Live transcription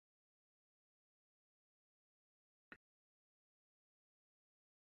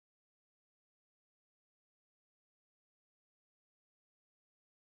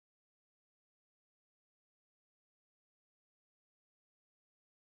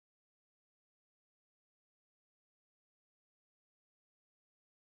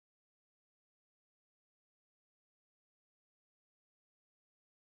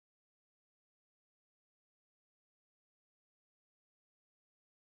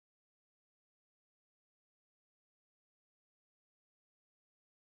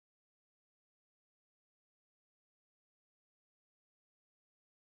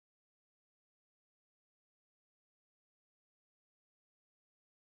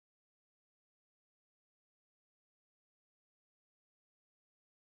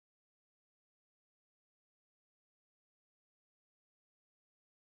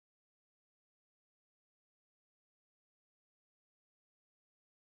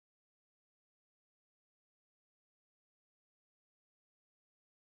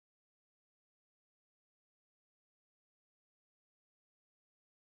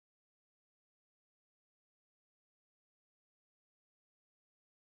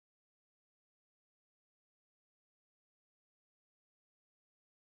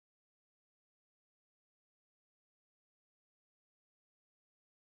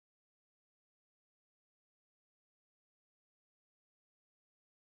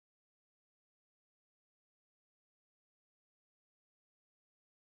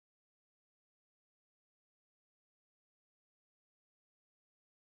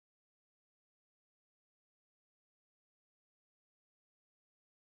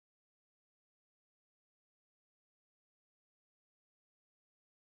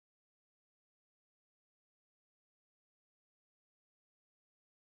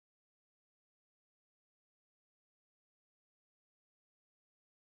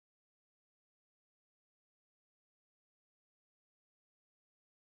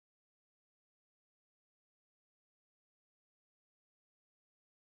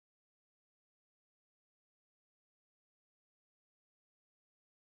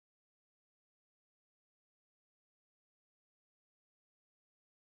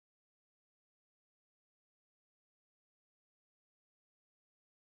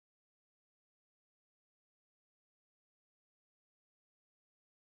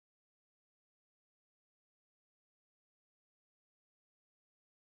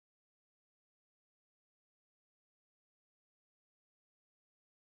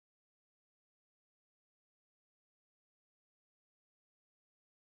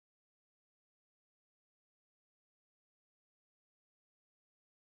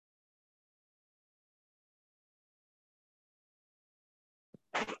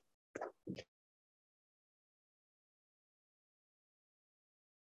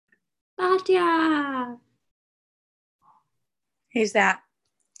Batya! Who's that?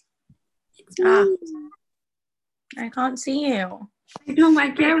 It's me. I can't see you. I know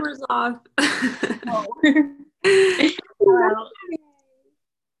my camera's off. Oh. Hello.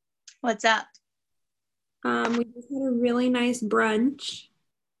 What's up? We just had a really nice brunch.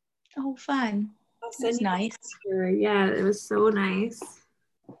 Oh, fun. That's nice. Yeah, it was so nice.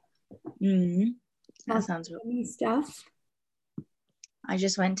 That sounds really stuff. I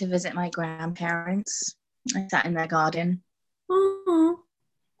just went to visit my grandparents. I sat in their garden. Oh.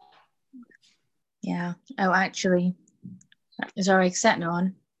 Yeah. Oh, actually, is Rabbi Gestetner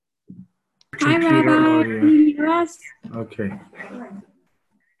on? Hi, Rabbi. Can you hear us? Okay.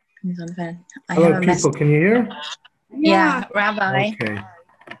 He's on the phone. Hello, people. Can you hear? Yeah, Rabbi. Okay.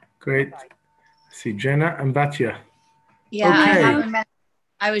 Great. I see Jenna and Batya. Yeah, Okay.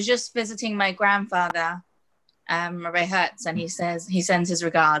 I was just visiting my grandfather, Rabbi Hertz, and he sends his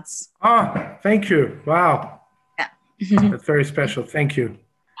regards. Oh, thank you. Wow. Yeah. That's very special. Thank you.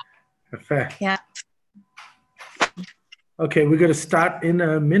 Yeah. Okay, we're going to start in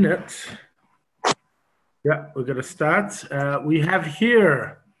a minute. Yeah, we're going to start. We have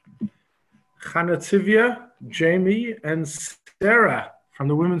here Chana Tzivia, Jamie, and Sarah from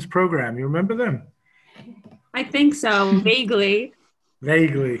the women's program. You remember them? I think so, vaguely.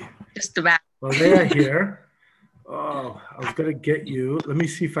 Vaguely. Just about. Well, they are here. Oh, I was going to get you. Let me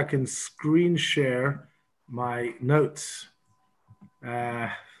see if I can screen share my notes.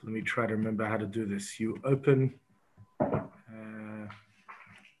 Let me try to remember how to do this. You open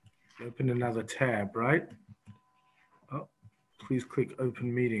another tab, right? Oh, please click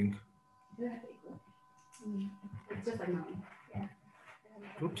open meeting.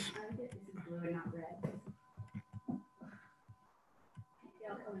 Oops.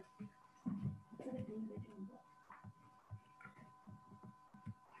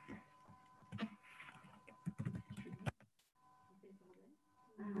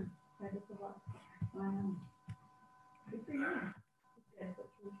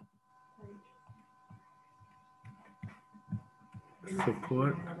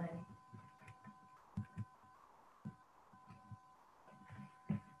 Support.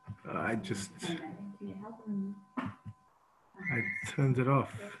 I turned it off.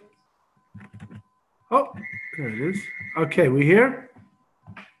 Oh, there it is. Okay, we here?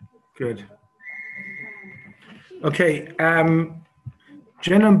 Good. Okay,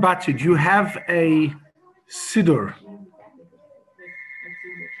 Jen and Batya, do you have a siddur?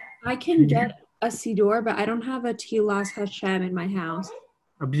 I can get a siddur, but I don't have a Tilas Hashem in my house.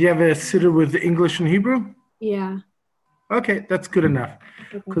 Do you have a siddur with English and Hebrew? Yeah. Okay, that's good enough.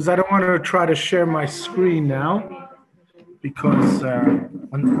 Because I don't want to try to share my screen now. Because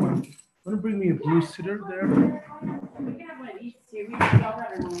want to bring me a blue siddur there?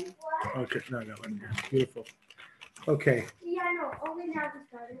 Okay, no, one here. Beautiful. Okay. Yeah, I know. Only now just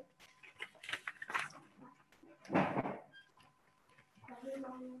started.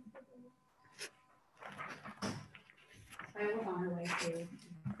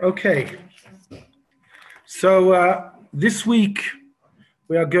 Okay. So this week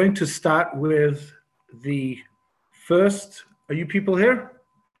we are going to start with the first. Are you people here?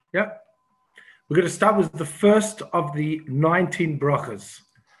 Yeah. We're going to start with the first of the 19 brachas.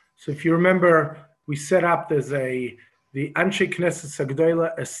 So if you remember, we set up the Anshe Knesset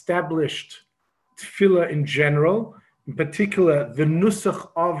Sagdola established tefillah in general, in particular the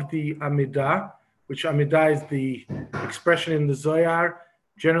nusach of the Amidah, which Amidah is the expression in the Zohar,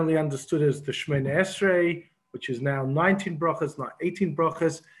 generally understood as the Shemona Esrei, which is now 19 brachas, not 18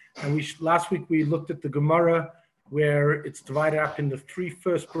 brachas. And last week we looked at the Gemara, where it's divided up in the three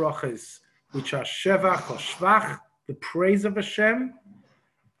first brachas, which are Shevach or Shvach, the praise of Hashem,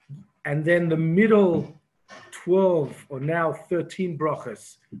 and then the middle 12 or now 13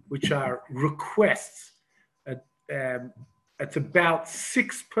 brachas, which are requests. It's about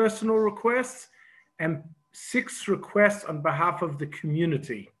 6 personal requests and 6 requests on behalf of the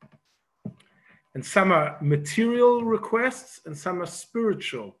community. And some are material requests and some are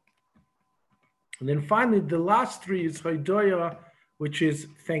spiritual. And then finally, the last 3 is Hodoya, which is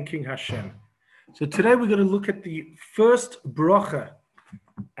thanking Hashem. So today we're going to look at the first bracha.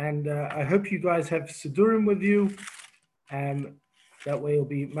 And I hope you guys have Siddurim with you. That way it'll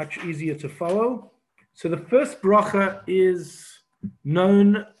be much easier to follow. So the first bracha is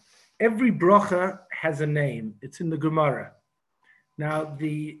known. Every bracha has a name. It's in the Gemara. Now,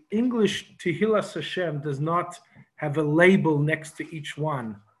 the English Tehillas Hashem does not have a label next to each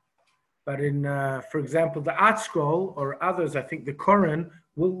one. But in, for example, the Art Scroll or others, I think the Koran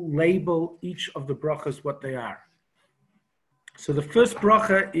will label each of the brachas what they are. So the first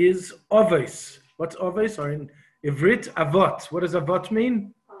bracha is Oves. What's Oves? Or in Ivrit, Avot. What does Avot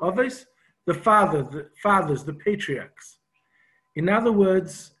mean? Oves? The fathers, the patriarchs. In other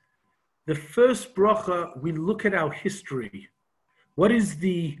words, the first bracha, we look at our history. What is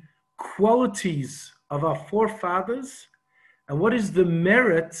the qualities of our forefathers? And what is the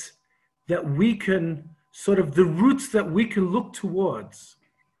merit that we can, sort of the roots that we can look towards?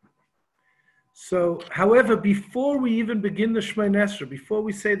 So, however, before we even begin the Shemoneh Esrei, before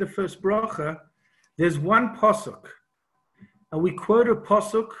we say the first bracha, there's one pasuk. And we quote a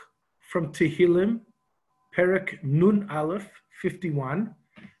pasuk from Tehillim, Perek Nun Aleph, 51.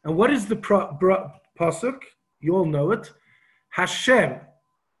 And what is the pasuk? You all know it. Hashem,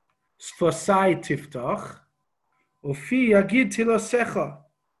 Sfosai Tiftach, Ofi Yagid Tilosecha.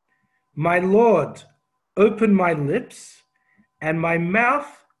 My Lord, open my lips, and my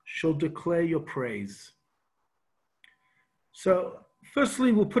mouth shall declare your praise. So,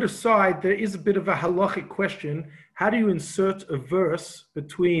 firstly, we'll put aside, there is a bit of a halachic question. How do you insert a verse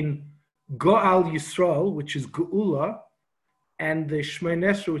between Go'al Yisrael, which is Geula, and the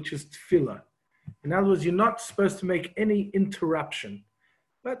Shemoneh Esrei, which is Tefillah? In other words, you're not supposed to make any interruption.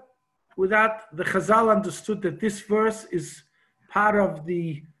 But without, the Chazal understood that this verse is part of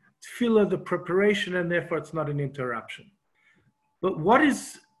the Tefillah, the preparation, and therefore it's not an interruption. But what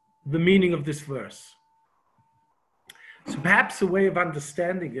is the meaning of this verse? So perhaps a way of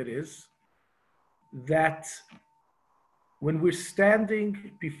understanding it is that when we're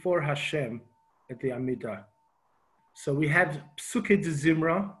standing before Hashem at the Amidah, so we had Psukei de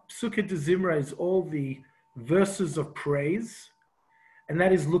Zimra. Psukei de Zimra is all the verses of praise, and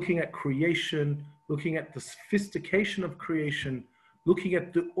that is looking at creation, looking at the sophistication of creation, looking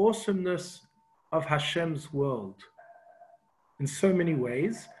at the awesomeness of Hashem's world in so many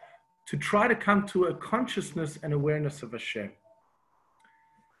ways, to try to come to a consciousness and awareness of Hashem.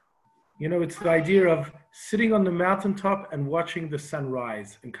 You know, it's the idea of sitting on the mountaintop and watching the sun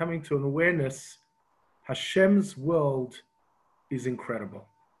rise and coming to an awareness. Hashem's world is incredible.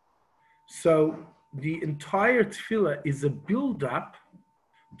 So the entire tefillah is a build-up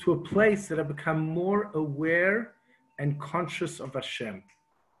to a place that I become more aware and conscious of Hashem.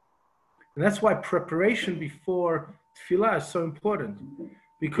 And that's why preparation before tefillah is so important.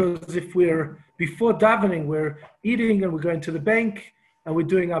 Because if we're, before davening, we're eating and we're going to the bank and we're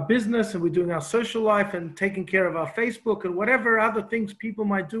doing our business and we're doing our social life and taking care of our Facebook and whatever other things people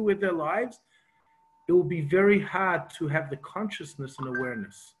might do with their lives, it will be very hard to have the consciousness and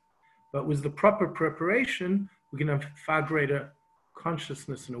awareness. But with the proper preparation, we can have far greater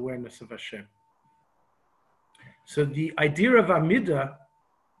consciousness and awareness of Hashem. So the idea of Amidah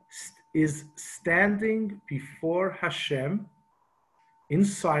is standing before Hashem in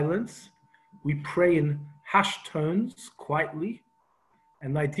silence. We pray in hushed tones, quietly.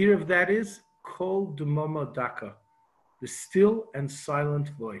 And the idea of that is Kol Dumomo Daka, the still and silent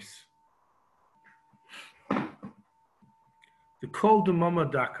voice. The Kol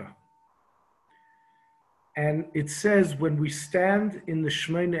Dumomo Daka. And it says when we stand in the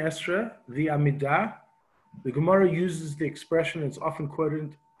Shemoneh Esrei, the Amidah, the Gemara uses the expression, it's often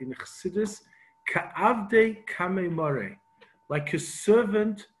quoted in Chassidus, Ka'avdei Kamei More, like a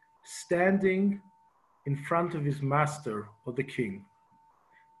servant standing in front of his master or the king.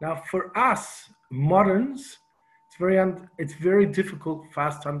 Now, for us moderns, it's very difficult for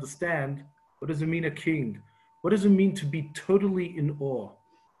us to understand, what does it mean a king? What does it mean to be totally in awe?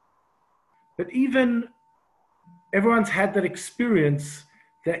 But even everyone's had that experience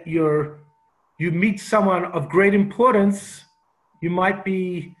that you meet someone of great importance, you might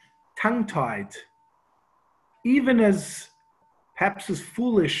be tongue-tied. Even as, perhaps as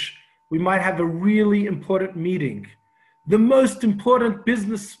foolish, we might have a really important meeting, the most important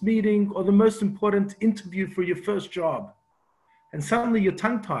business meeting or the most important interview for your first job. And suddenly you're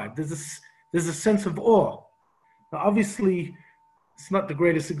tongue-tied. There's a sense of awe. Now, obviously, it's not the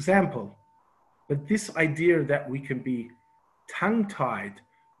greatest example, but this idea that we can be tongue-tied,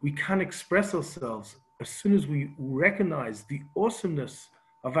 we can't express ourselves. As soon as we recognize the awesomeness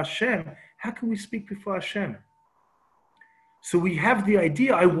of Hashem, how can we speak before Hashem? So we have the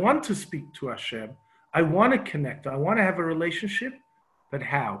idea, I want to speak to Hashem. I want to connect. I want to have a relationship, but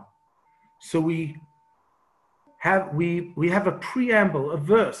how? So we have a preamble, a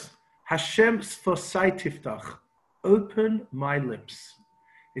verse. Hashem Sfosai Tiftach, open my lips.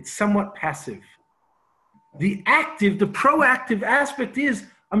 It's somewhat passive. The active, the proactive aspect is,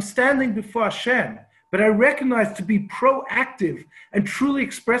 I'm standing before Hashem, but I recognize to be proactive and truly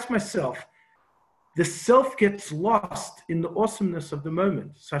express myself. The self gets lost in the awesomeness of the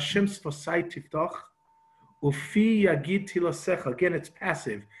moment. So Hashem Sfosai Tiftach, Ufi yagid tilosecha. Again, it's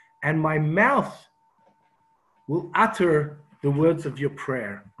passive. And my mouth will utter the words of your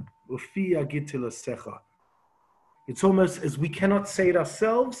prayer. Ufi yagid tilosecha. It's almost as we cannot say it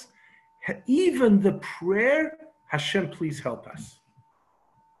ourselves. Even the prayer, Hashem, please help us.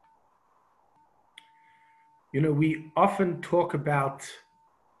 You know, we often talk about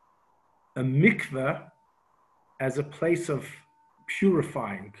a mikveh as a place of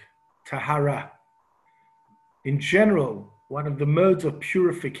purifying, tahara. In general, one of the modes of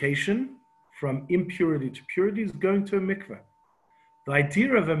purification from impurity to purity is going to a mikveh. The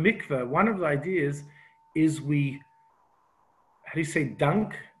idea of a mikveh, one of the ideas is we, how do you say,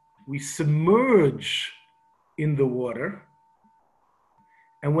 dunk? We submerge in the water.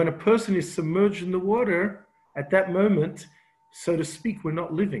 And when a person is submerged in the water, at that moment, so to speak, we're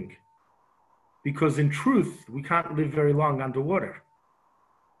not living. Because in truth, we can't live very long underwater.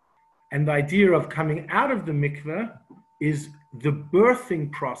 And the idea of coming out of the mikveh is the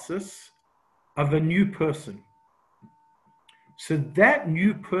birthing process of a new person. So that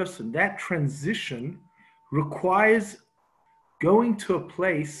new person, that transition requires going to a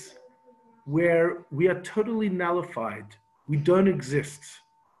place where we are totally nullified. We don't exist.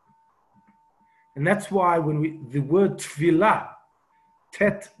 And that's why when the word tefillah,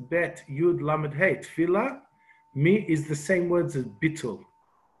 tet, bet, yud, lamed, hey, tefillah, me is the same words as bittul,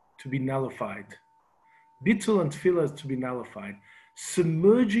 to be nullified. Bittul and tefillah is to be nullified.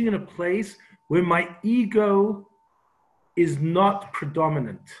 Submerging in a place where my ego is not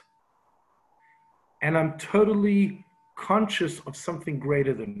predominant. And I'm totally conscious of something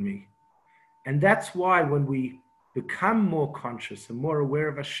greater than me. And that's why when we become more conscious and more aware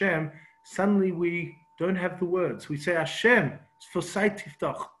of Hashem, suddenly we don't have the words. We say, Hashem,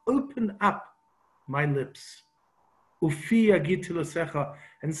 open up my lips.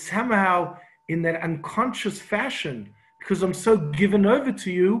 And somehow in that unconscious fashion, because I'm so given over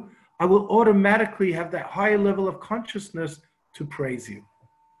to you, I will automatically have that higher level of consciousness to praise you.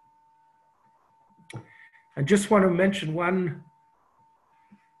 I just want to mention one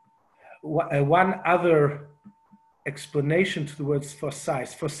other explanation to the word sfosai.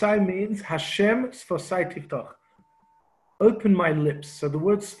 Sfosai means Hashem sfosai tiftoch. Open my lips. So the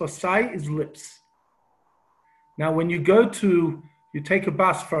word sfosai is lips. Now when you take a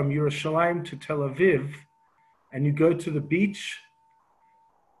bus from Yerushalayim to Tel Aviv, and you go to the beach,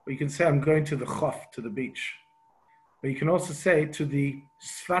 or you can say, I'm going to the chof, to the beach. But you can also say to the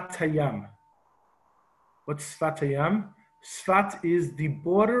Sfat Hayam. What's Sfat Hayam? Sfat is the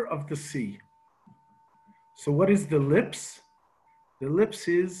border of the sea. So what is the lips? The lips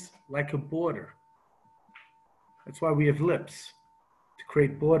is like a border. That's why we have lips, to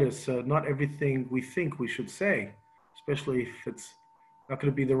create borders, so not everything we think we should say, especially if it's not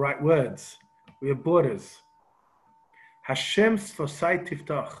going to be the right words. We have borders. Hashem sfosai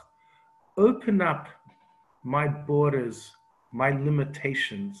tiftach. Open up my borders, my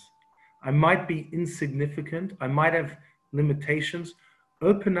limitations. I might be insignificant. I might have limitations.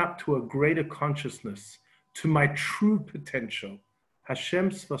 Open up to a greater consciousness, to my true potential. Hashem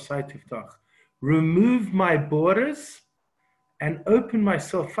sfosai tiftach. Remove my borders and open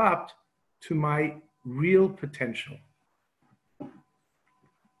myself up to my real potential.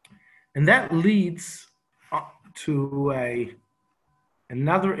 And that leads to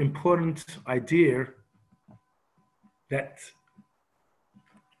another important idea that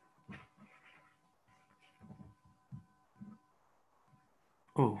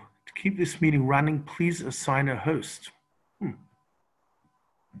to keep this meeting running, please assign a host. Do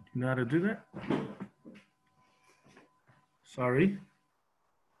you know how to do that? Sorry.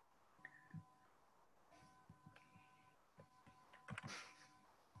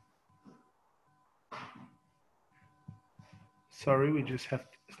 Sorry, we just have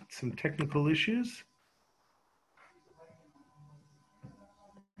some technical issues.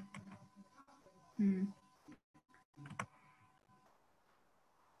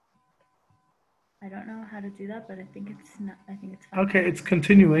 I don't know how to do that, but I think it's not. I think it's fine. Okay, it's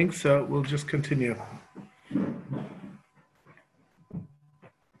continuing, so we'll just continue.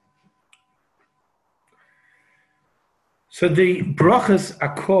 So the brachas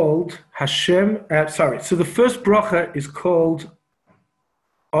are called Hashem. So the first bracha is called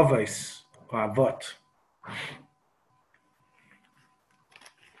Avos or Avot.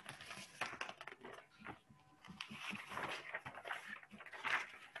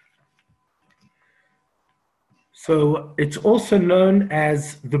 So it's also known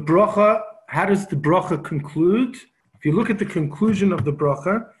as the bracha. How does the bracha conclude? If you look at the conclusion of the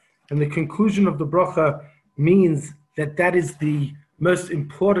bracha, and the conclusion of the bracha means that is the most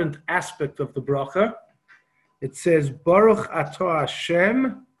important aspect of the bracha. It says, Baruch Ato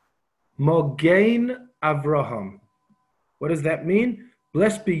Hashem Mogain Avraham. What does that mean?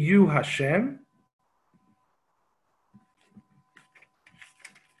 Blessed be you, Hashem.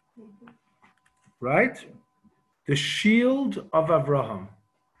 Right? The shield of Avraham.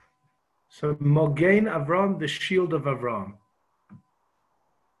 So Mogain Avraham, the shield of Avraham.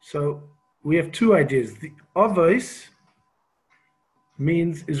 So we have two ideas. The Avos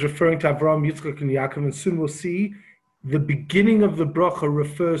is referring to Avraham, Yitzchak, and Yaakov, and soon we'll see the beginning of the bracha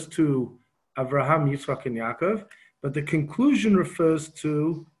refers to Avraham, Yitzchak, and Yaakov, but the conclusion refers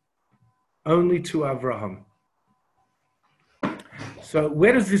to only to Avraham. So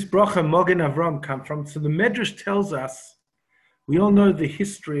where does this bracha Mogen Avraham come from? So the Medrash tells us, we all know the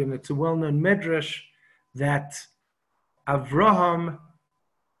history, and it's a well-known Medrash, that Avraham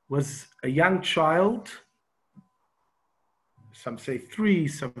was a young child. Some say 3,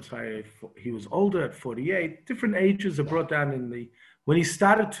 some say he was older at 48. Different ages are brought down when he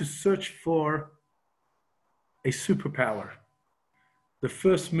started to search for a superpower, the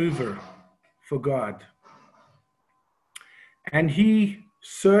first mover for God. And he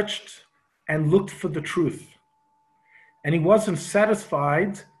searched and looked for the truth. And he wasn't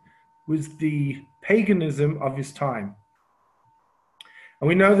satisfied with the paganism of his time. And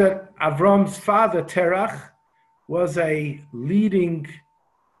we know that Avram's father, Terach, was a leading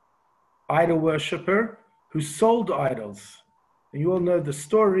idol worshiper who sold idols. And you all know the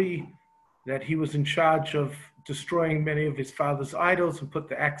story that he was in charge of destroying many of his father's idols and put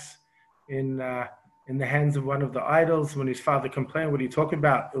the axe in the hands of one of the idols. When his father complained, what are you talking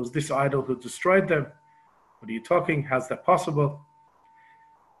about? It was this idol who destroyed them. What are you talking? How's that possible?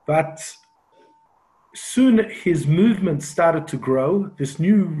 But soon his movement started to grow, this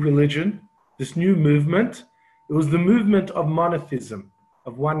new religion, this new movement. It was the movement of monotheism,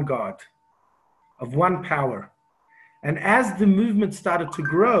 of one God, of one power. And as the movement started to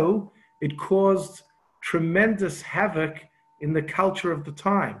grow, it caused tremendous havoc in the culture of the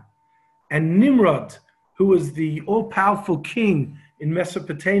time. And Nimrod, who was the all-powerful king in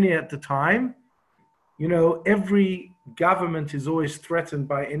Mesopotamia at the time, every government is always threatened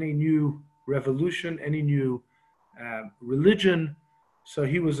by any new revolution, any new religion. So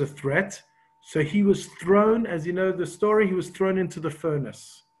he was a threat. So he was thrown, as you know the story, he was thrown into the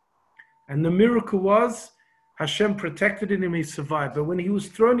furnace. And the miracle was, Hashem protected him, he survived. But when he was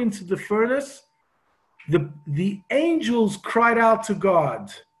thrown into the furnace, the angels cried out to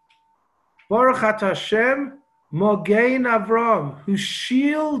God, Baruch Atah Hashem, Mogain Avram, who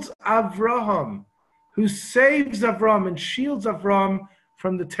shields Avraham, who saves Avram and shields Avram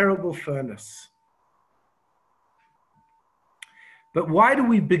from the terrible furnace. But why do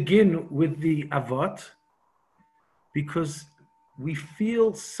we begin with the Avot? Because we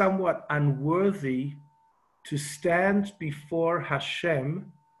feel somewhat unworthy to stand before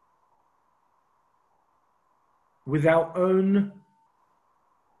Hashem with our own,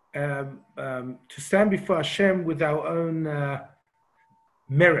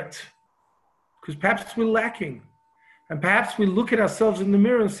 merit. Because perhaps we're lacking. And perhaps we look at ourselves in the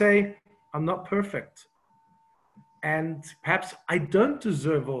mirror and say, I'm not perfect. And perhaps I don't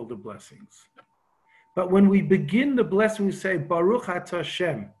deserve all the blessings. But when we begin the blessing, we say, Baruch Atah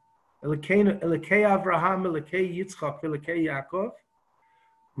Hashem, Elokei Avraham, Elokei Yitzchak, Elokei Yaakov.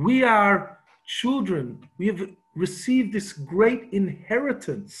 We are children. We have received this great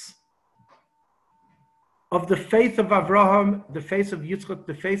inheritance of the faith of Avraham, the faith of Yitzchak,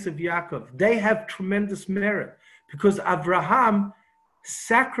 the faith of Yaakov. They have tremendous merit because Avraham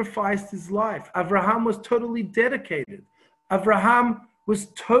sacrificed his life. Avraham was totally dedicated. Avraham was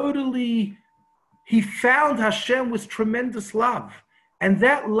he found Hashem with tremendous love. And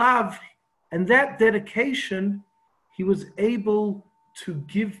that love and that dedication, he was able to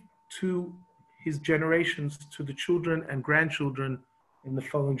give to his generations, to the children and grandchildren in the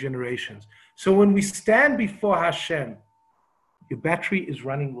following generations. So when we stand before Hashem, your battery is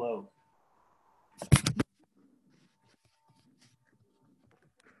running low.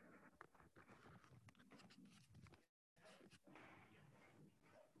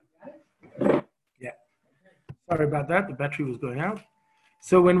 Yeah. Sorry about that. The battery was going out.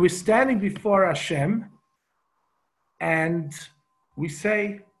 So when we're standing before Hashem and we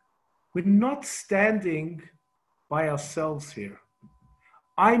say, we're not standing by ourselves here.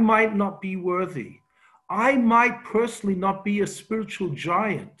 I might not be worthy. I might personally not be a spiritual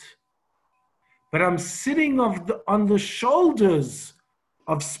giant, but I'm sitting on the shoulders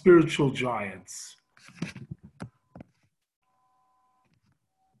of spiritual giants.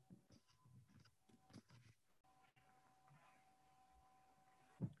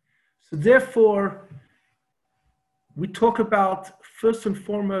 So therefore, we talk about, first and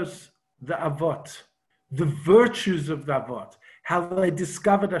foremost, the Avot, the virtues of the Avot, how they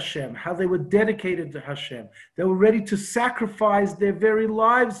discovered Hashem, how they were dedicated to Hashem. They were ready to sacrifice their very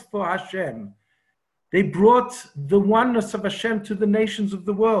lives for Hashem. They brought the oneness of Hashem to the nations of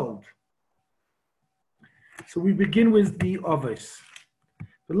the world. So we begin with the Avos.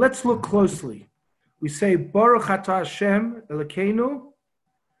 But let's look closely. We say, Baruch Atah Hashem Elokeinu,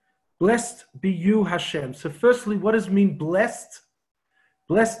 blessed be you, Hashem. So firstly, what does it mean blessed?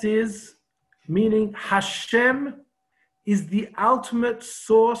 Blessed is meaning Hashem is the ultimate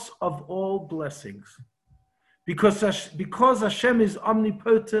source of all blessings. Because Hashem is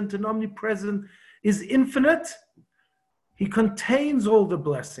omnipotent and omnipresent, is infinite, he contains all the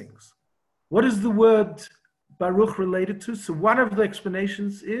blessings. What is the word Baruch related to? So one of the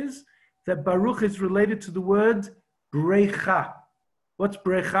explanations is that Baruch is related to the word brecha. What's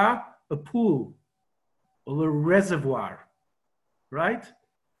brecha? A pool or a reservoir, right?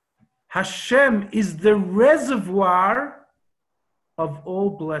 Hashem is the reservoir of all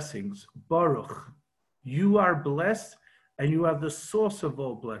blessings. Baruch, you are blessed and you are the source of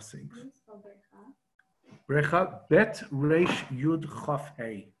all blessings. Brecha, bet reish yud chaf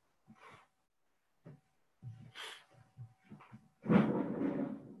hey.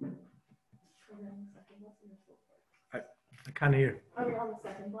 I can't hear. Are we on the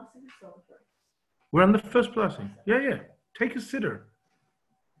second blessing or still the first? We're on the first blessing. Yeah. Take a sitter.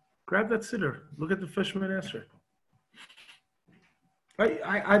 Grab that sitter. Look at the Fishman answer.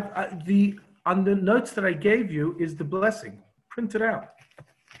 On the notes that I gave you is the blessing. Print it out.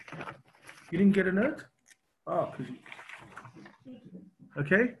 You didn't get a note? Oh,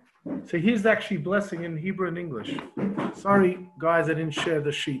 okay. So here's actually blessing in Hebrew and English. Sorry, guys, I didn't share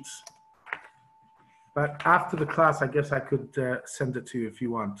the sheets. But after the class, I guess I could send it to you if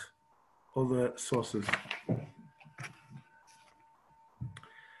you want. All the sources.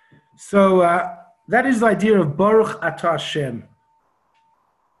 So that is the idea of Baruch Atah Hashem.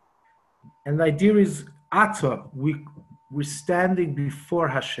 And the idea is Atah, we're standing before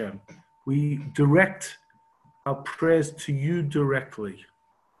Hashem. We direct our prayers to you directly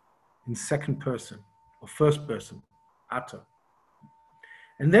in second person or first person, Atah.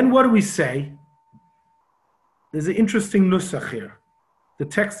 And then what do we say? There's an interesting nusach here. The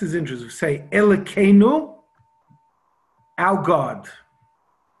text is interesting. We say, Elokeinu, our God.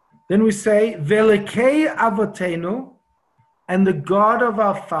 Then we say, Velekei Avotenu, and the God of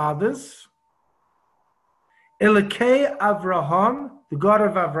our fathers. Elokei Avraham, the God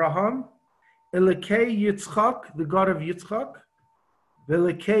of Avraham. Elokei Yitzchak, the God of Yitzchak.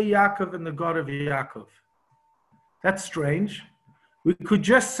 Velekei Yaakov, and the God of Yaakov. That's strange. We could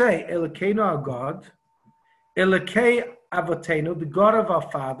just say, Elokeinu, our God. Elokei Avotenu, the God of our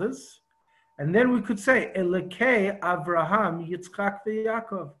fathers. And then we could say, Elokei Avraham, Yitzchak,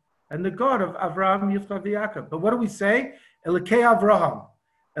 Yaakov. And the God of Avraham, Yitzchak, Yaakov. But what do we say? Elokei Avraham,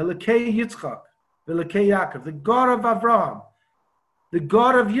 Elokei Yitzchak, Elokei Yaakov. The God of Avraham, the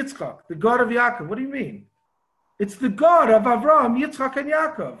God of Yitzchak, the God of Yaakov. What do you mean? It's the God of Avraham, Yitzchak, and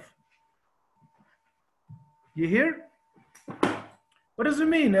Yaakov. You hear? What does it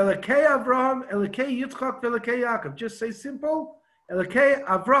mean? Elokei Avraham, Elokei Yitzchak, Elokei Yaakov. Just say simple. Elokei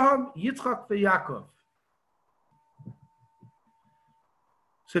Avraham, Yitzchak, Yaakov.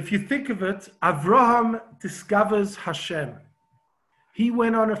 So if you think of it, Avraham discovers Hashem. He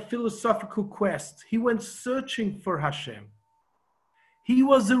went on a philosophical quest. He went searching for Hashem. He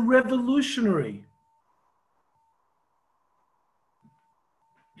was a revolutionary.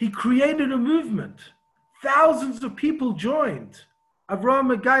 He created a movement. Thousands of people joined.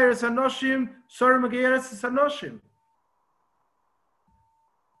 Avraham Megayeres Hanoshim, Sarah Megayeres Hanoshim.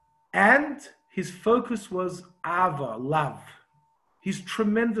 And his focus was Ava, love. His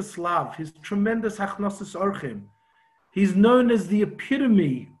tremendous love, his tremendous Hachnosis Orchim. He's known as the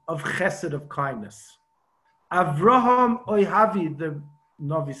epitome of chesed, of kindness. Avraham Oihavi, the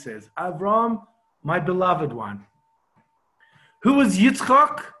Novi says. Avraham, my beloved one. Who was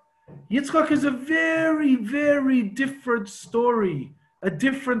Yitzchak? Yitzchak is a very, very different story, a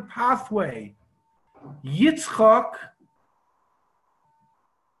different pathway. Yitzchak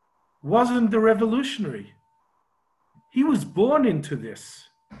wasn't the revolutionary. He was born into this.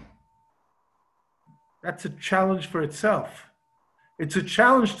 That's a challenge for itself. It's a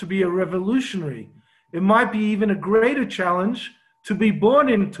challenge to be a revolutionary. It might be even a greater challenge to be born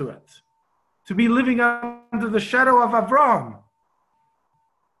into it, to be living under the shadow of Avraham.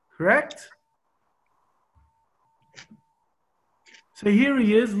 Correct? So here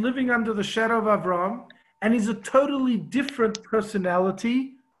he is living under the shadow of Avraham, and he's a totally different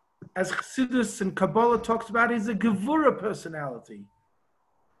personality as Chassidus and Kabbalah talks about, is a Gevura personality.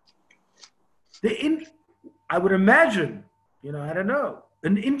 I would imagine, I don't know,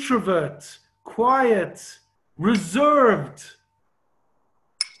 an introvert, quiet, reserved.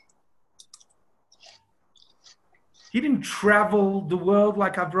 He didn't travel the world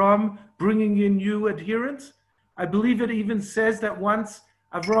like Avram, bringing in new adherents. I believe it even says that once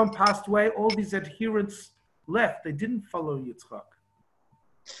Avram passed away, all these adherents left. They didn't follow Yitzchak.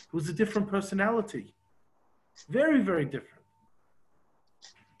 It was a different personality. Very, very different.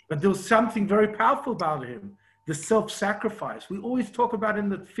 But there was something very powerful about him, the self-sacrifice. We always talk about in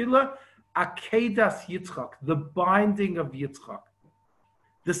the Tefillah, Akedas Yitzchak, the binding of Yitzchak.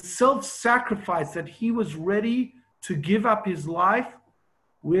 The self-sacrifice that he was ready to give up his life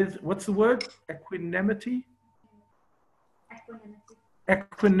with, what's the word? Equanimity?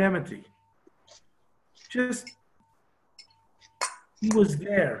 Equanimity. Just, he was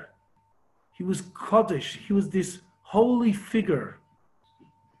there. He was Kaddish. He was this holy figure.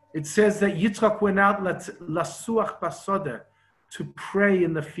 It says that Yitzchak went out lasuach basodeh, to pray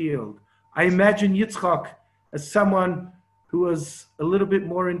in the field. I imagine Yitzchak as someone who was a little bit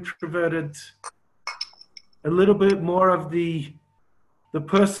more introverted, a little bit more of the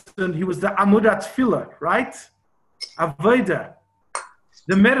person, he was the Amudat Tefillah, right? Avodah,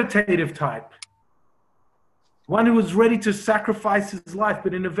 the meditative type. One who was ready to sacrifice his life,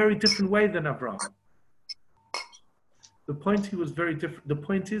 but in a very different way than Avram. The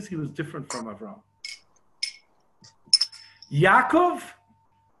point is he was different from Avram. Yaakov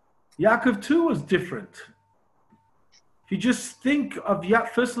too was different. If you just think of,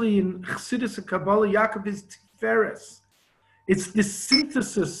 firstly in Chassidus and Kabbalah, Yaakov is Tiferes. It's this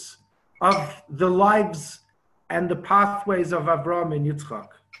synthesis of the lives and the pathways of Avram and Yitzchak.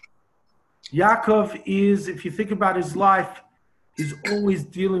 Yaakov is, if you think about his life, he's always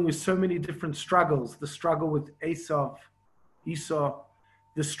dealing with so many different struggles. The struggle with Esau,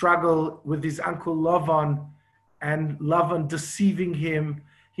 the struggle with his uncle Lavan, and Lavan deceiving him.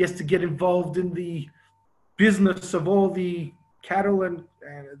 He has to get involved in the business of all the cattle and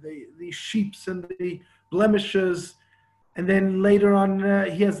the sheep and the blemishes. And then later on,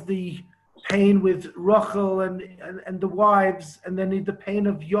 he has the pain with Rachel and the wives, and then the pain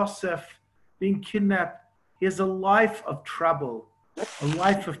of Yosef being kidnapped. He has a life of trouble, a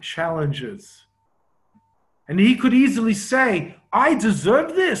life of challenges. And he could easily say, I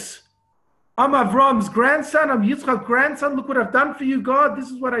deserve this. I'm Avram's grandson, I'm Yitzchak's grandson, look what I've done for you, God, this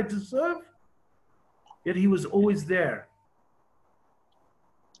is what I deserve. Yet he was always there,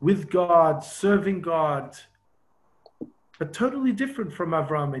 with God, serving God, but totally different from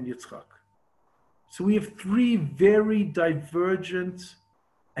Avram and Yitzchak. So we have three very divergent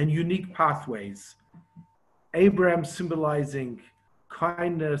and unique pathways. Abraham symbolizing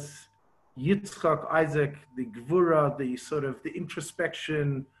kindness, Yitzchak, Isaac, the Gvura, the sort of the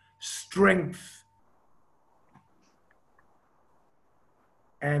introspection, strength,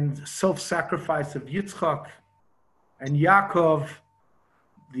 and self-sacrifice of Yitzchak, and Yaakov,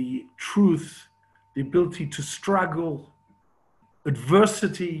 the truth, the ability to struggle,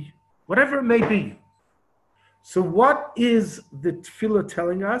 adversity, whatever it may be. So what is the tefillah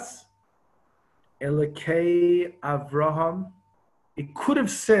telling us? Elokei Avraham. It could have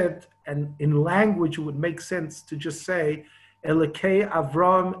said, and in language it would make sense to just say, Elokei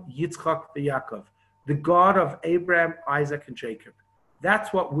Avraham, Yitzchak, Yaakov, the God of Abraham, Isaac, and Jacob.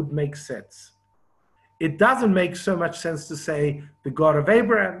 That's what would make sense. It doesn't make so much sense to say the God of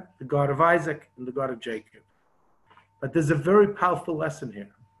Abraham, the God of Isaac, and the God of Jacob. But there's a very powerful lesson here.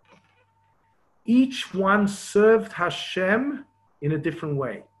 Each one served Hashem in a different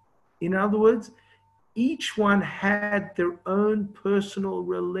way. In other words, each one had their own personal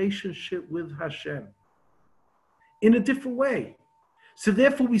relationship with Hashem in a different way. So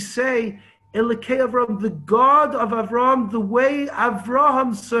therefore we say, Elokei Avraham, the God of Avraham, the way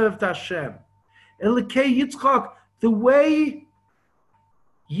Avraham served Hashem. Elokei Yitzchak, the way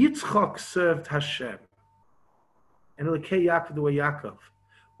Yitzchak served Hashem. And Elokei Yaakov, the way Yaakov.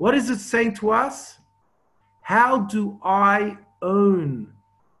 What is it saying to us? How do I own?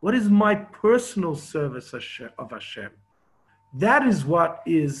 What is my personal service of Hashem? That is what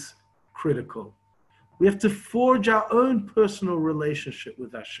is critical. We have to forge our own personal relationship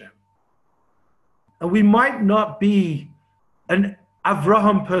with Hashem. And we might not be an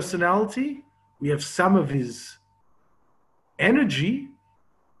Avraham personality. We have some of his energy,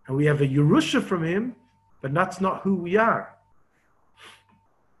 and we have a Yerusha from him, but that's not who we are.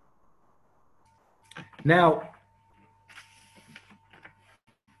 Now,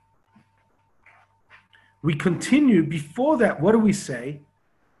 we continue. Before that, what do we say?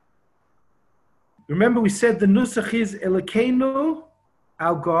 Remember we said the nusach is Elokeinu,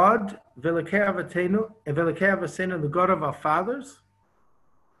 our God, Velekei Avatenu, Velekei Avasenu, the God of our fathers,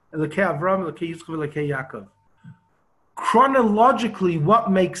 Velekei Avram, Velekei Yitzchak, Velekei Yaakov. Chronologically,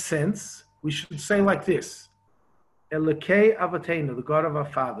 what makes sense? We should say like this: Elokei Avatenu, the God of our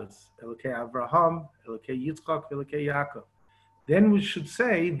fathers, Elokei Avraham, Elokei Yitzchak, Elokei Yaakov. Then we should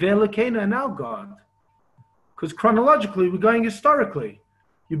say Ve'Elokeinu, and our God, because chronologically we're going historically.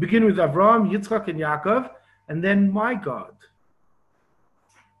 You begin with Avraham, Yitzchak, and Yaakov, and then my God.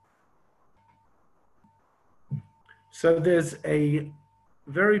 So there's a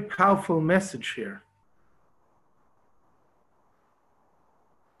very powerful message here.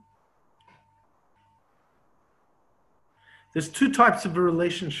 There's two types of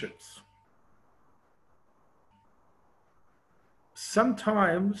relationships.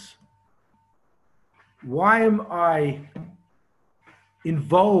 Sometimes, why am I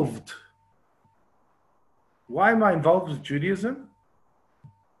involved? Why am I involved with Judaism?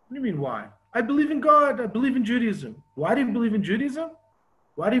 What do you mean why? I believe in God. I believe in Judaism. Why do you believe in Judaism?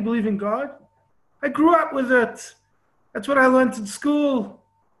 Why do you believe in God? I grew up with it. That's what I learned in school.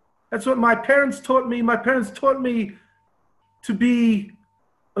 That's what my parents taught me. My parents taught me to be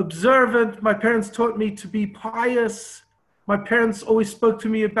observant. My parents taught me to be pious. My parents always spoke to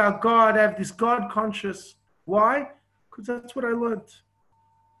me about God. I have this God conscious. Why? Because that's what I learned.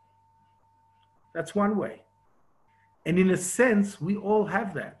 That's one way. And in a sense, we all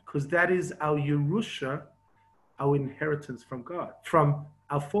have that, because that is our Yerusha, our inheritance from God, from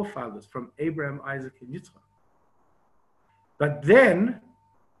our forefathers, from Abraham, Isaac, and Yitzchak. But then,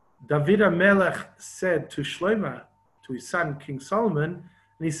 David HaMelech said to Shlomo, to his son, King Solomon,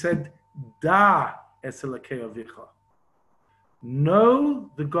 and he said, Da es Elokei avicha. Know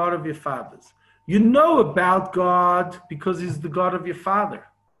the God of your fathers. You know about God because he's the God of your father.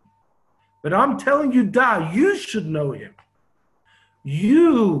 But I'm telling you, Da, you should know him.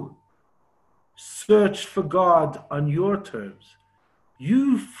 You search for God on your terms.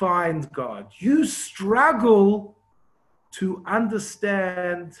 You find God. You struggle to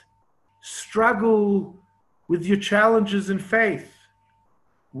understand, struggle with your challenges in faith.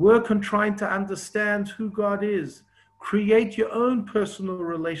 Work on trying to understand who God is. Create your own personal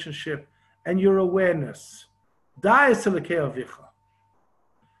relationship and your awareness. Da es Elokei avicha.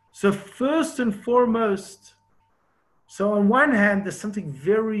 So first and foremost, so on one hand, there's something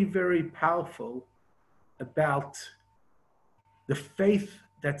very, very powerful about the faith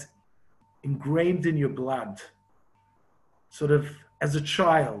that's ingrained in your blood, sort of as a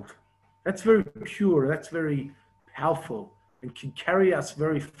child. That's very pure, that's very powerful, and can carry us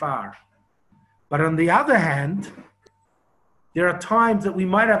very far. But on the other hand, there are times that we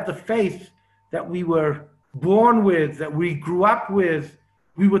might have the faith that we were born with, that we grew up with,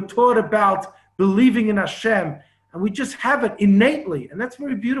 we were taught about believing in Hashem, and we just have it innately, and that's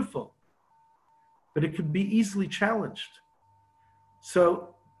very beautiful. But it could be easily challenged.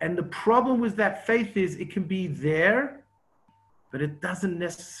 So, and the problem with that faith is it can be there, but it doesn't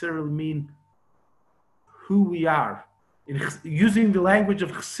necessarily mean who we are. Using the language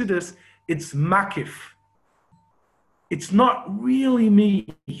of Chassidus, it's makif. It's not really me.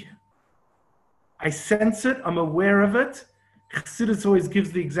 I sense it, I'm aware of it. Chassidus always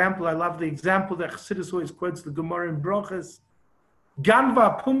gives the example, I love the example that Chassidus always quotes the Gemara in Brochus.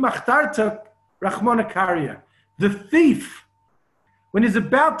 Ganva pum machtarta rachmana karya. The thief, when he's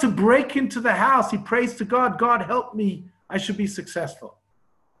about to break into the house, he prays to God, God help me, I should be successful.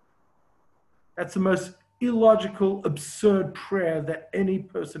 That's the most illogical, absurd prayer that any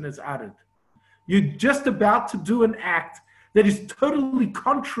person has uttered. You're just about to do an act that is totally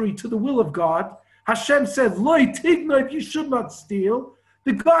contrary to the will of God. Hashem says, Loi tignoid, you should not steal.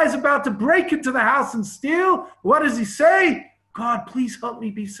 The guy's about to break into the house and steal. What does he say? God, please help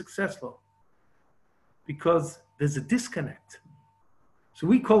me be successful. Because there's a disconnect. So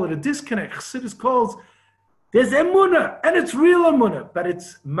we call it a disconnect. Chassidus calls, there's emunah, and it's real emunah, but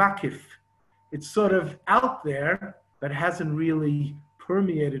it's makif. It's sort of out there, but hasn't really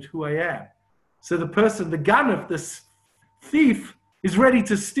permeated who I am. So the person, the ganef, this thief, is ready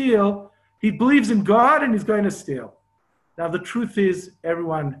to steal. He believes in God and he's going to steal. Now the truth is,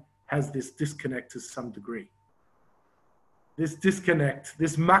 everyone has this disconnect to some degree. This disconnect,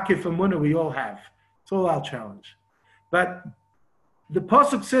 this makif emunah we all have. It's all our challenge. But the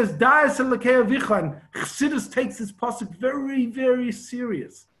pasuk says, Da es Elokei avicha, and Chassidus takes this pasuk very, very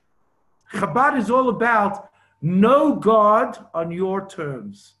serious. Chabad is all about know God on your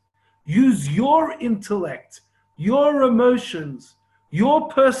terms. Use your intellect, your emotions, your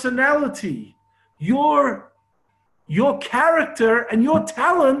personality, your character and your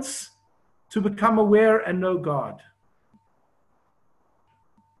talents to become aware and know God.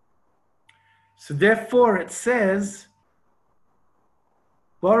 So therefore it says,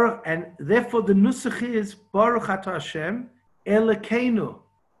 Baruch, and therefore the nusach is Baruch Atah Hashem Elokeinu,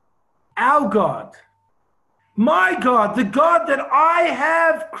 our God, my God, the God that I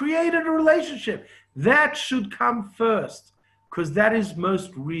have created a relationship. That should come first, because that is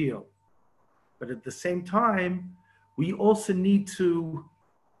most real. But at the same time, we also need to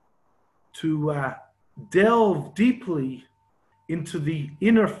delve deeply into the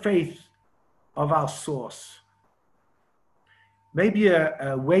inner faith of our source. Maybe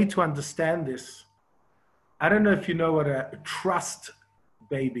a way to understand this, I don't know if you know what a trust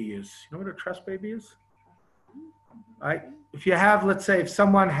baby is. You know what a trust baby is? Right? If you have, let's say, if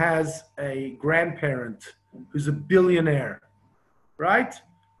someone has a grandparent who's a billionaire, right?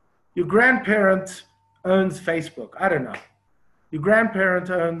 Your grandparent owns Facebook. I don't know. Your grandparent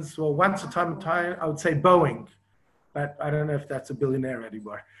owns, well, once upon a time, I would say Boeing, but I don't know if that's a billionaire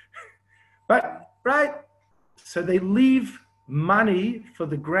anymore. But, right? So they leave money for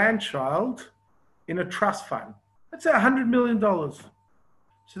the grandchild in a trust fund. Let's say $100 million.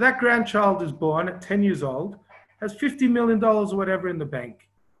 So that grandchild is born at 10 years old, has $50 million or whatever in the bank.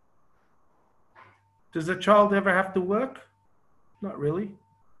 Does the child ever have to work? Not really,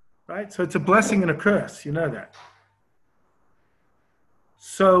 right? So it's a blessing and a curse, you know that.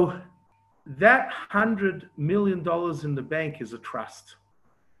 So that $100 million in the bank is a trust.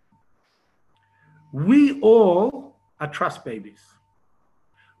 We all are trust babies.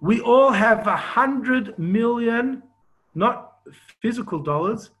 We all have 100 million, not physical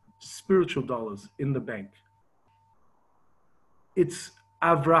dollars, spiritual dollars in the bank. It's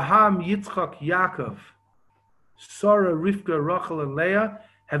Avraham, Yitzchak, Yaakov, Sarah, Rivka, Rachel, and Leah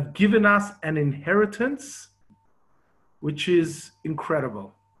have given us an inheritance which is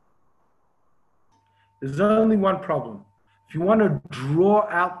incredible. There's only one problem. If you want to draw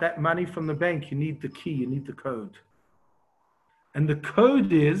out that money from the bank, you need the key, you need the code. And the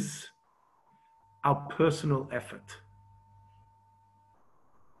code is our personal effort.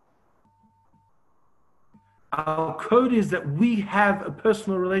 Our code is that we have a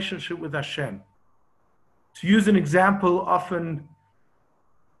personal relationship with Hashem. To use an example, often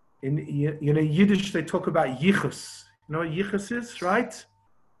in Yiddish, they talk about yichus. You know what yichus is, right?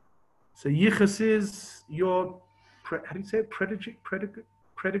 So yichus is your, how do you say it? Predigy?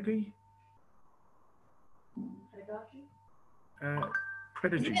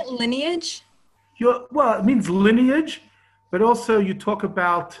 Isn't it lineage? Well, it means lineage, but also you talk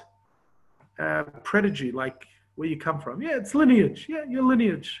about prodigy, like where you come from. Yeah, it's lineage. Yeah, your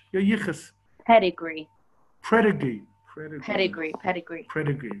lineage, your yichus. Pedigree. Pedigree. Pedigree.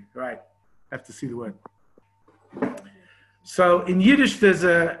 Right. I have to see the word. So in Yiddish, there's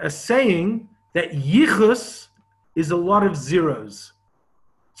a saying that yichus is a lot of zeros.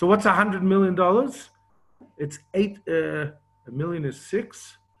 So what's $100 million? It's eight. A million is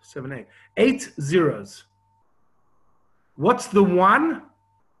 6, 7, 8. 8 zeros. What's the one?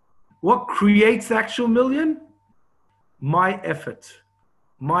 What creates the actual million? My effort,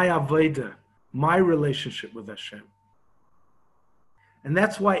 my avodah, my relationship with Hashem. And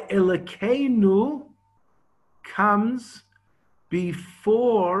that's why Elokeinu comes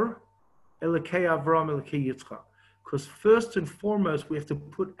before Elokei Avram, Elokei Yitzchak. Because first and foremost, we have to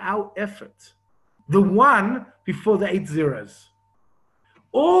put our effort, the one before the 8 zeros.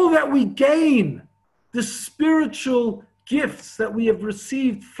 All that we gain, the spiritual gifts that we have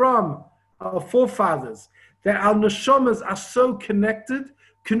received from our forefathers, that our neshamas are so connected,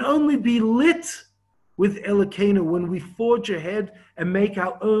 can only be lit with Elokeinu when we forge ahead and make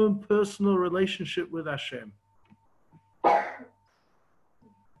our own personal relationship with Hashem.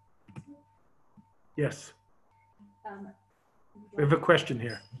 Yes. We have a question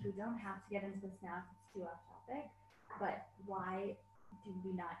here. We don't have to get into this now, it's too off topic, but why did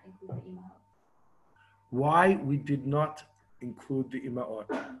we not include the imahot? Why we did not include the imahot,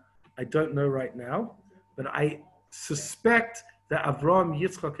 I don't know right now, but I suspect that Avraham,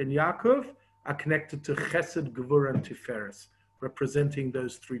 Yitzchak, and Yaakov are connected to Chesed, Gevurah, and Tiferes, representing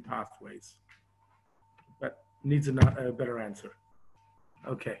those three pathways. But needs a better answer.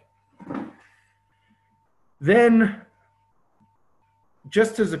 Okay. Then,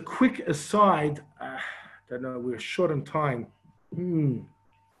 just as a quick aside, I don't know, we're short on time.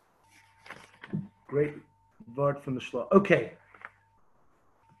 Great word from the Shloh. Okay.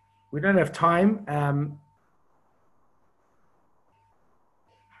 We don't have time.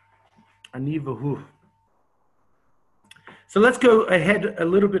 Anivahu. So let's go ahead a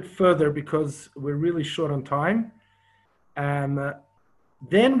little bit further because we're really short on time.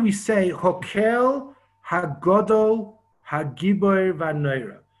 then we say, Hokel Hagodol Hagibor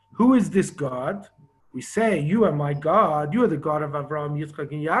Vanoira. Who is this God? We say, you are my God. You are the God of Avraham,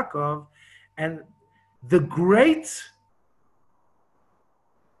 Yitzchak, and Yaakov. And the great,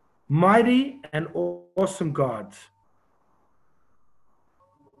 mighty, and awesome God.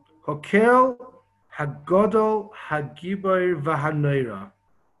 Hokel Hagodol Hagibor Vahanoira.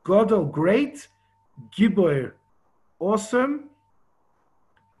 Godol, great, Gibor, awesome,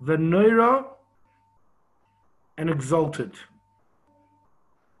 Vanoira, and exalted.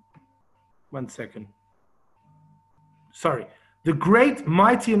 1 second. Sorry. The great,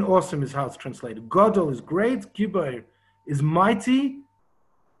 mighty, and awesome is how it's translated. Godol is great, Gibor is mighty,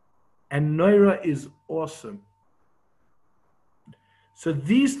 and Noira is awesome. So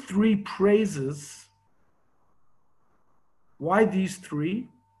these three praises, why these three?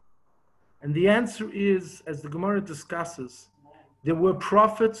 And the answer is, as the Gemara discusses, there were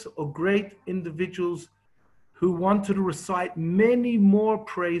prophets or great individuals who wanted to recite many more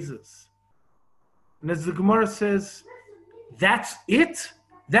praises. And as the Gemara says, that's it?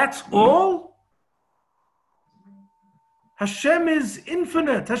 That's all? Hashem is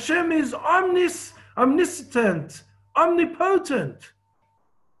infinite. Hashem is omniscient, omnipotent.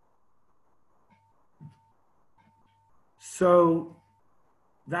 So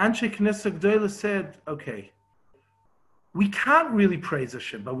the Anshe Knesset Gdola said, okay, we can't really praise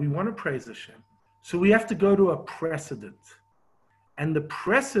Hashem, but we want to praise Hashem. So we have to go to a precedent. And the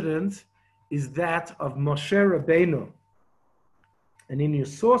precedent is that of Moshe Rabbeinu. And in your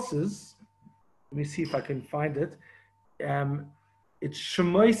sources, let me see if I can find it. It's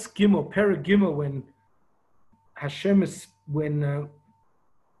Shemois Gimel, Perek Gimel, when Hashem is, when,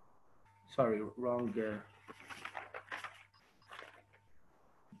 sorry, wrong.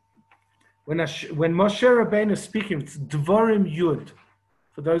 When Moshe Rabbeinu is speaking, it's Dvarim Yud.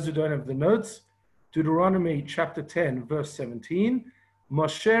 For those who don't have the notes, Deuteronomy chapter 10, verse 17.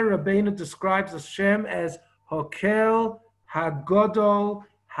 Moshe Rabbeinu describes Hashem as Hokel Hagodol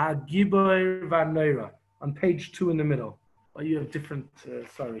Hagibor Vanoira on page 2 in the middle. Oh, you have different,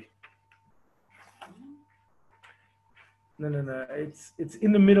 sorry. No. It's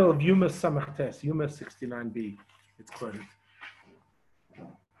in the middle of Yuma Samachtes, Yuma 69b. It's quoted.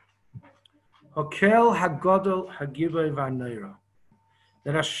 Hokel Hagodol Hagibor Vanoira.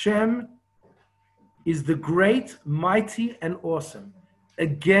 That Hashem is the great, mighty, and awesome.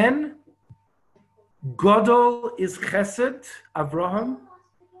 Again, Godol is Chesed, Avraham,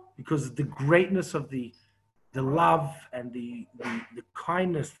 because of the greatness of the love and the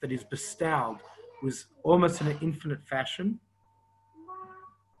kindness that is bestowed was almost in an infinite fashion.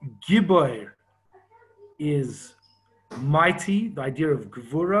 Gibor is mighty, the idea of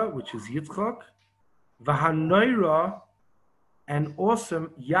Gevura, which is Yitzchak. Vahanoira, and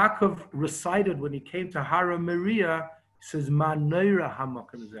awesome, Yaakov recited when he came to Hara Moriah, he says, Ma noira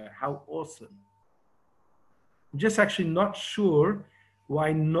hamakom zeh, how awesome. I'm just actually not sure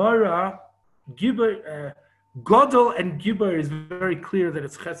why Nora, Gibor, Godel and Gibor is very clear that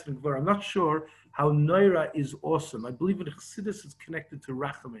it's Chesed and Gvura. I'm not sure how Noira is awesome. I believe in Chassidus it's connected to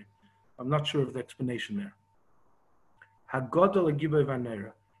Rachamim. I'm not sure of the explanation there. HaGodel and Gibor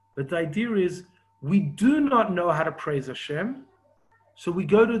v'Noira. But the idea is, we do not know how to praise Hashem, so we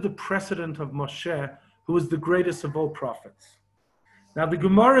go to the precedent of Moshe, who was the greatest of all prophets. Now the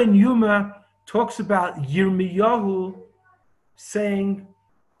Gemara in Yuma talks about Yirmiyahu saying,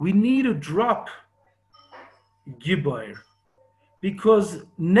 we need to drop Gibor, because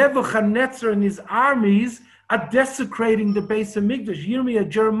Nebuchadnezzar and his armies are desecrating the Beis Hamikdash. Yirmiyah,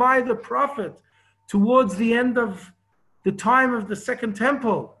 Jeremiah the prophet, towards the end of the time of the Second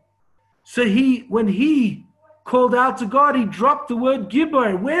Temple. So when he called out to God, he dropped the word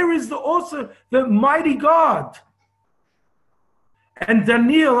Gibor. Where is the mighty God? And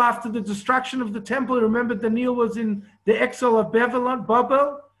Daniel, after the destruction of the temple, remember Daniel was in the exile of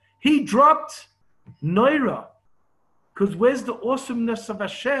Babel, he dropped Noira. Because where's the awesomeness of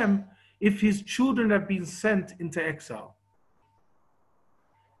Hashem if his children have been sent into exile?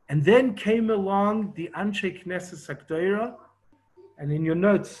 And then came along the Anshe Knesset Sakdoira, and in your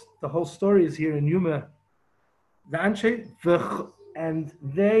notes, the whole story is here in Yuma. The Anshe, and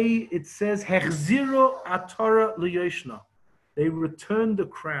it says, Hechziro Atorah L'Yoshna. They returned the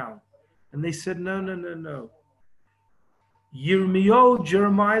crown. And they said, no. Yirmiyahu,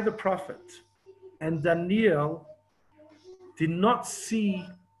 Jeremiah the prophet, and Daniel did not see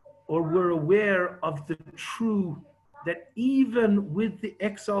or were aware of the true, that even with the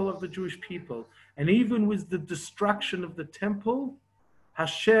exile of the Jewish people, and even with the destruction of the temple,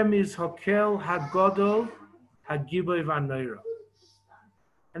 Hashem is Hokel HaGodol HaGibor v'Noira.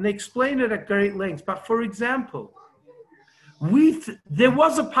 And they explain it at great lengths. But for example, there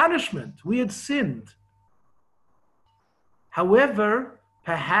was a punishment. We had sinned. However,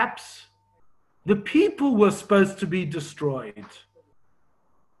 perhaps the people were supposed to be destroyed.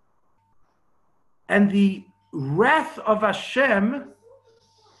 And the wrath of Hashem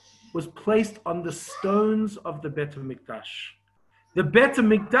was placed on the stones of the Bet HaMikdash. The Bet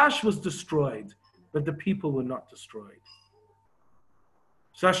HaMikdash was destroyed, but the people were not destroyed.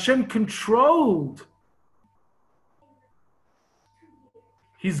 So Hashem controlled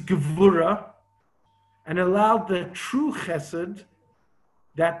his Gevurah and allowed the true chesed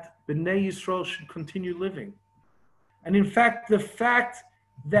that Bnei Yisrael should continue living. And in fact, the fact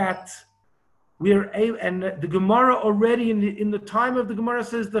that and the Gemara already in the time of the Gemara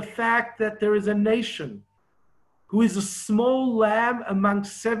says the fact that there is a nation who is a small lamb among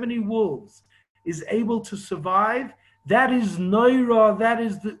 70 wolves is able to survive, that is Noira, that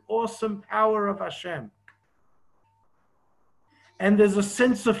is the awesome power of Hashem. And there's a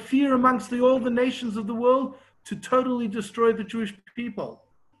sense of fear amongst all the nations of the world to totally destroy the Jewish people.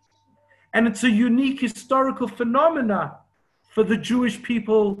 And it's a unique historical phenomena for the Jewish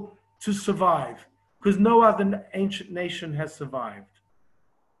people to survive, because no other ancient nation has survived.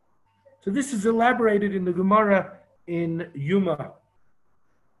 So this is elaborated in the Gemara in Yuma.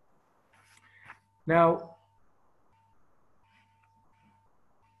 Now,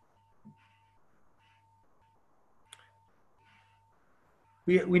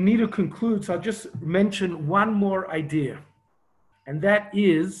 we need to conclude, so I'll just mention one more idea, and that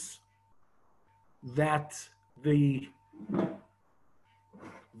is that the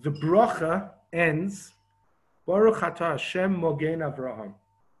bracha ends, Baruch Atah Hashem Mogen Avraham.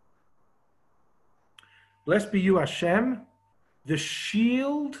 Blessed be you, Hashem, the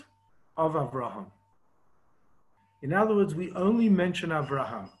shield of Avraham. In other words, we only mention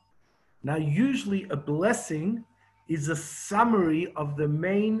Avraham. Now, usually a blessing is a summary of the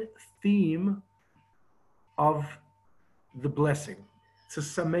main theme of the blessing. It's a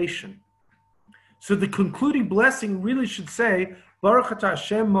summation. So the concluding blessing really should say, Baruch Atah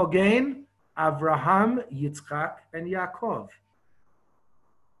Hashem Mogen Avraham, Yitzchak, and Yaakov.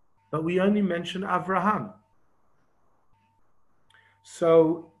 But we only mention Avraham.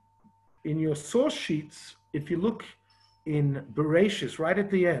 So in your source sheets, if you look in Bereshis, right at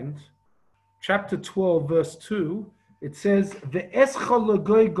the end, chapter 12, verse 2, it says, Ve'escha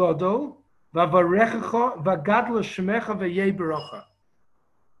l'goy gadol, v'avarechecha, v'gadla shemecha v'yei beracha.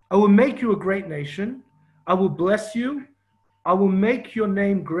 I will make you a great nation. I will bless you. I will make your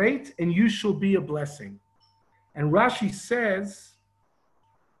name great, and you shall be a blessing. And Rashi says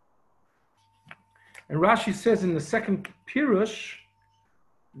in the second Pirush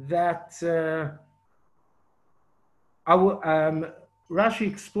that Rashi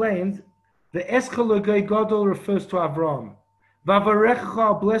explains the Eschel L'Gei Gadol refers to Avram. Vavarecha,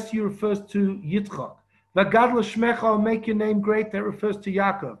 I'll bless you, refers to Yitzchak. Vagadla Shmecha, I'll make your name great, that refers to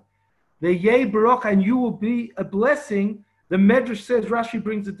Yaakov. The Yei Baruch, and you will be a blessing. The Medrash says, Rashi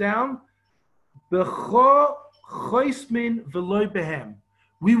brings it down, B'cho choismin v'loi behem.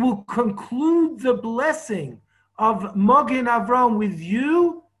 We will conclude the blessing of Mogen Avram with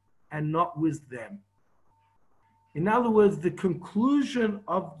you and not with them. In other words, the conclusion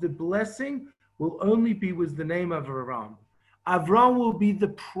of the blessing will only be with the name of Avram. Avram will be the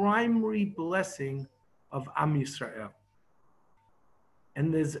primary blessing of Am Yisrael.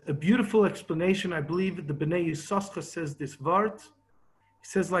 And there's a beautiful explanation. I believe the Bnei Yisoscha says this word. He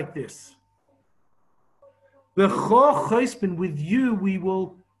says like this. With you we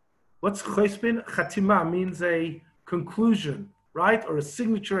will, what's chospin? Chatima means a conclusion, right? Or a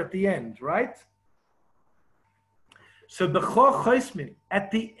signature at the end, right? So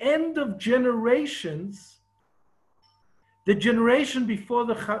at the end of generations, the generation before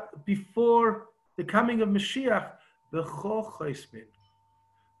the coming of Mashiach,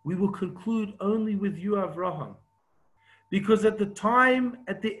 we will conclude only with you, Avraham, because at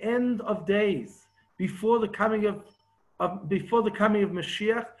the end of days, before the coming of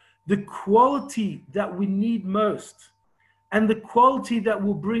Mashiach, the quality that we need most, and the quality that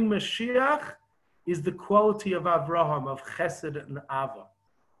will bring Mashiach, is the quality of Avraham, of Chesed and Ava.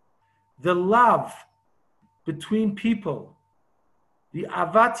 The love between people, the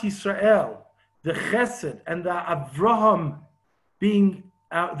Avat Yisrael, the Chesed, and the Avraham being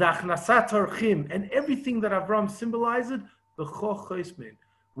the Achnasat Orchim, and everything that Avraham symbolizes,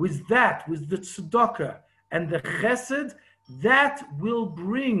 with that, with the Tzedakah and the Chesed, that will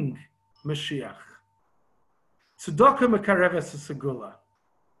bring Mashiach. Tzedakah mekareves segula.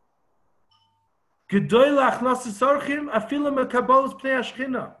 Gedoylach nasisorchim afilim mekabolos pnei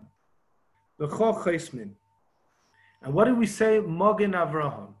ashchina. V'cho chesmin. And what do we say? Mogen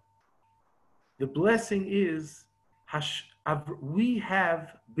Avraham. The blessing is we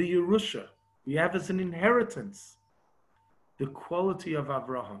have the Yerusha. We have as an inheritance the quality of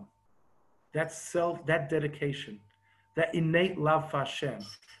Avraham. That self, that dedication, that innate love for Hashem,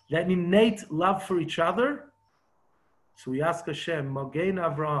 that innate love for each other. So we ask Hashem, Mogen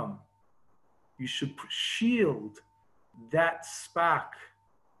Avraham, you should shield that spark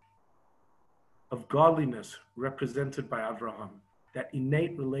of godliness represented by Avraham, that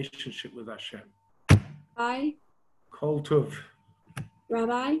innate relationship with Hashem. Hi, Kol Tov.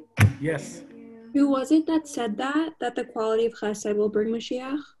 Rabbi, Yes. who was it that said that the quality of chesed will bring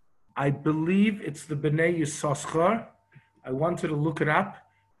Mashiach? I believe it's the Bnei Yissaschar. I wanted to look it up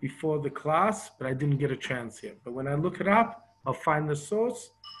before the class, but I didn't get a chance yet. But when I look it up, I'll find the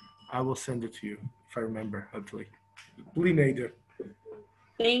source. I will send it to you, if I remember, hopefully. Bli neder.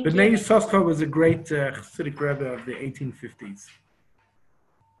 Thank Bnei you. Yissaschar was a great Chassidic Rebbe of the 1850s.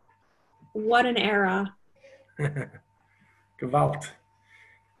 What an era. Gewalt.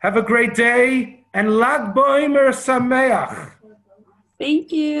 Have a great day and Lag Boimer Sameach.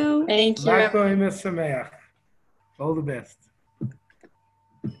 Thank you. Thank you. Lag Boimer Sameach. All the best.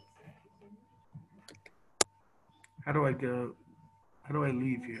 How do I go? How do I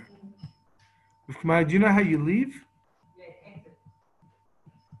leave here? Do you know how you leave?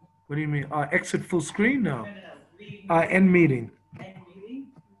 What do you mean? Exit full screen? No. End meeting.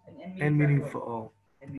 End meeting for all.